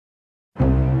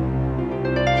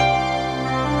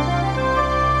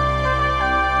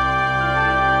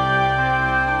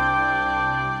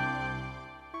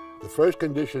first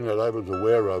condition that I was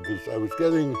aware of is I was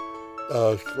getting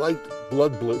slight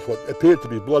blood blisters, what appeared to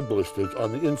be blood blisters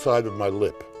on the inside of my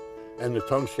lip. And the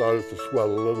tongue started to swell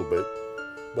a little bit.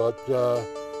 But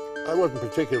I wasn't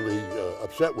particularly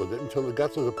upset with it until it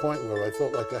got to the point where I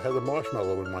felt like I had a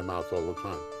marshmallow in my mouth all the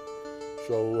time.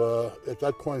 So at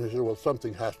that point, I said, well,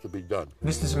 something has to be done.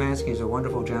 Mr. Szymanski is a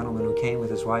wonderful gentleman who came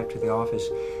with his wife to the office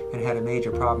and had a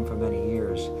major problem for many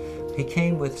years. He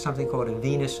came with something called a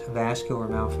venous vascular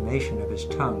malformation of his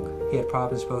tongue. He had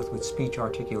problems both with speech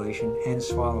articulation and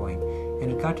swallowing,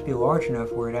 and it got to be large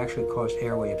enough where it actually caused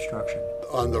airway obstruction.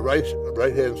 On the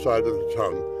right-hand side of the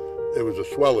tongue, there was a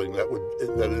swelling that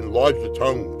enlarged the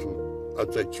tongue to,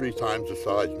 I'd say, 3 times the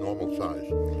size, normal size.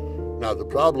 Now, the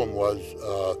problem was,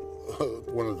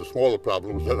 one of the smaller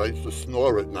problems was that I used to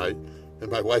snore at night, and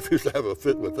my wife used to have a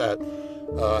fit with that.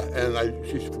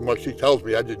 From what she tells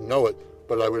me, I didn't know it,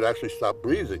 but I would actually stop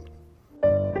breathing.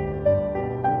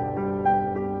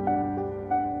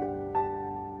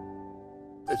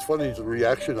 It's funny, the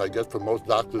reaction I get from most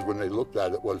doctors when they looked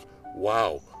at it was,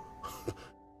 wow.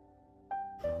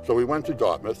 So we went to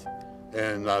Dartmouth,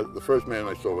 and the first man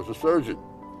I saw was a surgeon.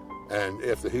 And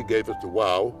after he gave it the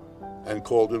wow, and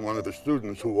called in one of his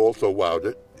students who also wowed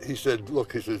it, he said,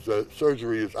 look, he says,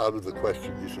 surgery is out of the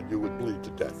question. He said, you would bleed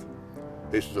to death.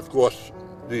 He says, of course,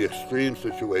 the extreme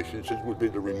situation, he says, would be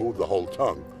to remove the whole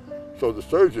tongue. So the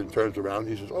surgeon turns around,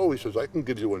 he says, oh, he says, I can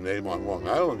give you a name on Long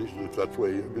Island. He says, if that's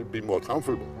where you'd be more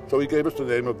comfortable. So he gave us the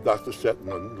name of Dr.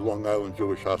 Seton on the Long Island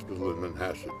Jewish Hospital in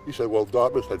Manhasset. He said, well,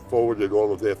 Dartmouth had forwarded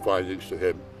all of their findings to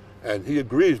him, and he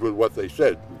agrees with what they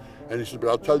said. And he said, but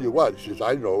I'll tell you what, he says,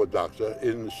 I know a doctor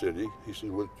in the city, he said,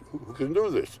 who can do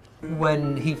this?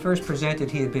 When he first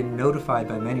presented, he had been notified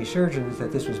by many surgeons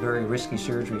that this was very risky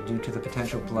surgery due to the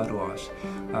potential blood loss.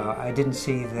 I didn't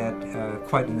see that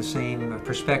quite in the same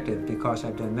perspective because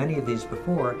I've done many of these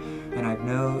before, and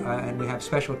and we have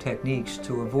special techniques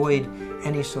to avoid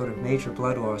any sort of major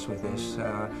blood loss with this.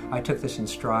 I took this in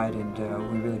stride, and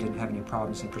we really didn't have any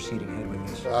problems in proceeding ahead with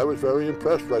this. I was very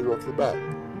impressed right off the bat.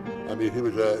 I mean,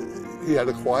 he had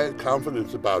a quiet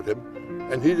confidence about him,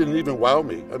 and he didn't even wow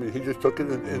me. I mean, he just took it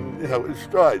in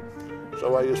stride.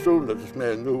 So I assumed that this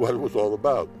man knew what it was all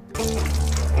about.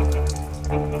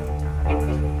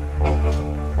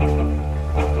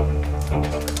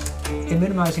 In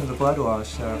minimizing the blood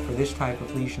loss for this type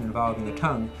of lesion involving the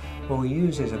tongue, what we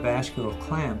use is a vascular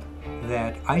clamp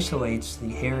that isolates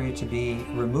the area to be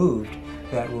removed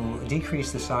that will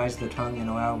decrease the size of the tongue and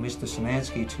allow Mr.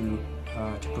 Szymanski to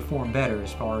perform better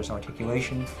as far as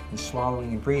articulation and swallowing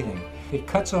and breathing. It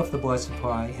cuts off the blood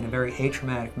supply in a very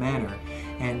atraumatic manner,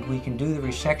 and we can do the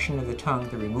resection of the tongue,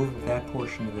 the removal of that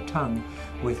portion of the tongue,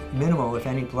 with minimal, if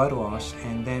any, blood loss,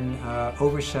 and then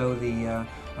oversew the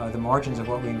margins of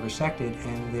what we resected,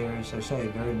 and there's, as I say,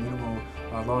 very minimal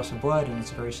loss of blood, and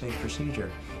it's a very safe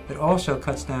procedure. It also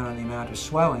cuts down on the amount of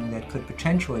swelling that could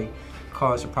potentially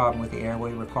cause a problem with the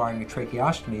airway, requiring a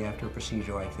tracheostomy after a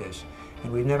procedure like this.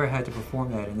 And we've never had to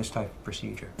perform that in this type of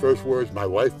procedure. First words my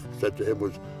wife said to him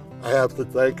was, I have to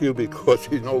thank you because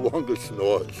he no longer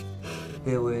snores.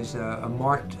 There was a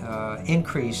marked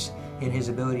increase in his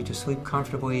ability to sleep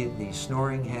comfortably. The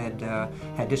snoring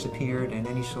had disappeared, and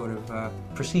any sort of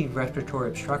perceived respiratory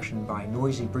obstruction by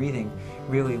noisy breathing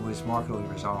really was markedly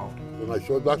resolved. When I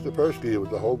saw Dr. Persky,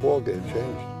 the whole ballgame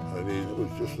changed. I mean, it was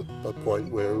just a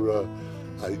point where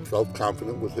I felt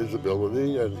confident with his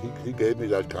ability, and he gave me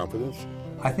that confidence.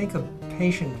 I think a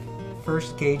patient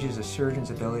first gauges a surgeon's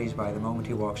abilities by the moment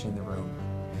he walks in the room,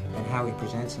 and how he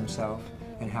presents himself,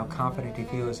 and how confident he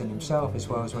feels in himself, as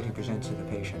well as what he presents to the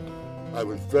patient. I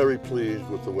was very pleased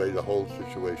with the way the whole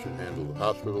situation handled. The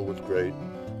hospital was great.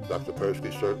 Dr.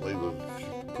 Persky certainly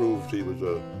proved he was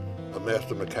a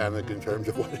master mechanic in terms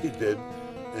of what he did,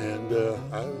 and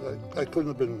I couldn't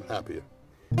have been happier.